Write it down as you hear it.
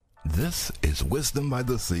This is Wisdom by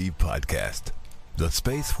the Sea podcast, the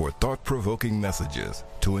space for thought-provoking messages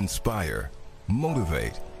to inspire,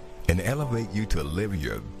 motivate, and elevate you to live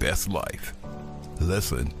your best life.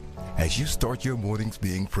 Listen as you start your mornings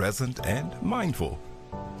being present and mindful.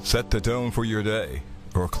 Set the tone for your day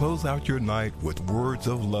or close out your night with words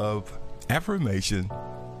of love, affirmation,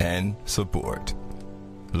 and support.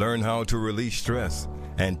 Learn how to release stress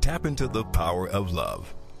and tap into the power of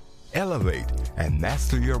love. Elevate and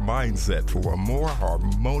master your mindset for a more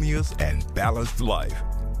harmonious and balanced life.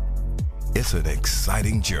 It's an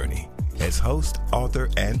exciting journey as host, author,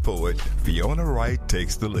 and poet Fiona Wright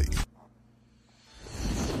takes the lead.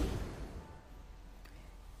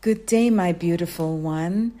 Good day, my beautiful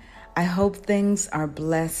one. I hope things are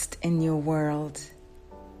blessed in your world.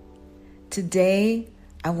 Today,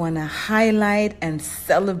 I want to highlight and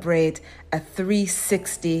celebrate a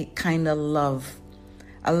 360 kind of love.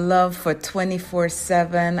 A love for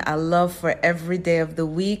 24/7, a love for every day of the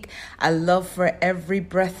week, a love for every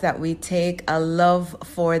breath that we take, a love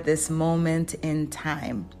for this moment in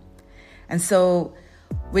time. And so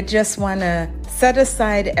we just want to set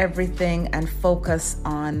aside everything and focus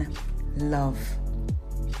on love.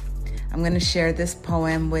 I'm going to share this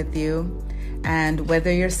poem with you. And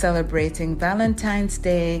whether you're celebrating Valentine's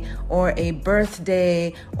Day or a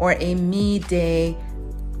birthday or a me day,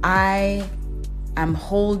 I'm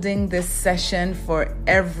holding this session for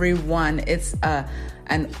everyone. It's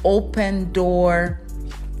an open door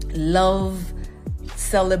love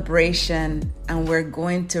celebration, and we're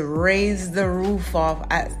going to raise the roof off.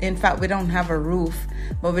 In fact, we don't have a roof,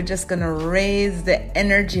 but we're just going to raise the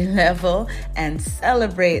energy level and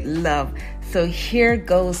celebrate love. So here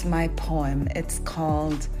goes my poem. It's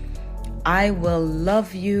called I Will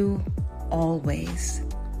Love You Always.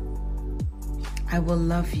 I will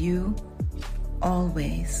love you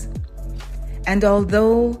always. And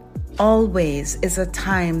although always is a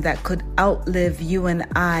time that could outlive you and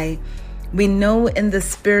I, we know in the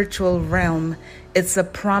spiritual realm it's a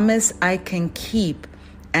promise I can keep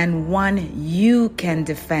and one you can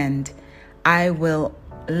defend. I will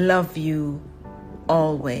love you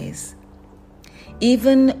always.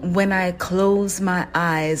 Even when I close my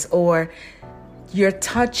eyes or your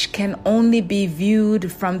touch can only be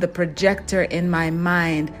viewed from the projector in my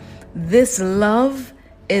mind, this love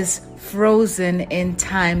is frozen in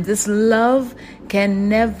time. This love can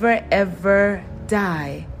never ever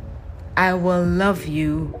die. I will love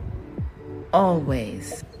you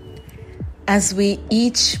always. As we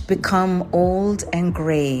each become old and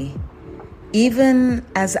gray, even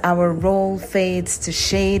as our role fades to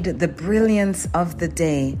shade the brilliance of the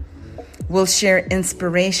day, we'll share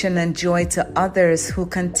inspiration and joy to others who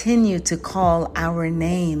continue to call our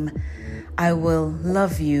name. I will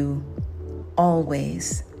love you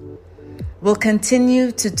always. We'll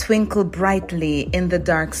continue to twinkle brightly in the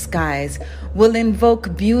dark skies. We'll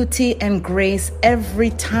invoke beauty and grace every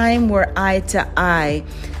time we're eye to eye.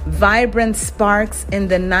 Vibrant sparks in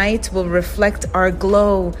the night will reflect our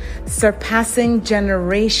glow. Surpassing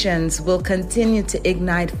generations will continue to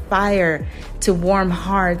ignite fire to warm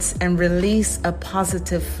hearts and release a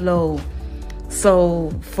positive flow.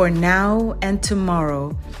 So for now and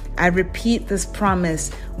tomorrow, I repeat this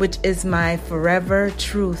promise, which is my forever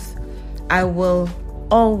truth. I will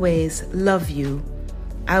always love you.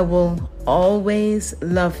 I will always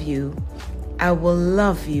love you. I will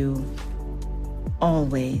love you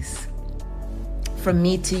always. From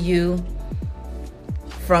me to you,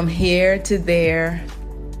 from here to there,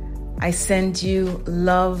 I send you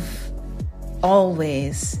love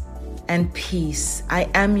always and peace. I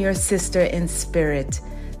am your sister in spirit,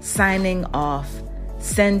 signing off,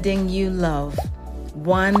 sending you love.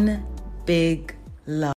 One big love.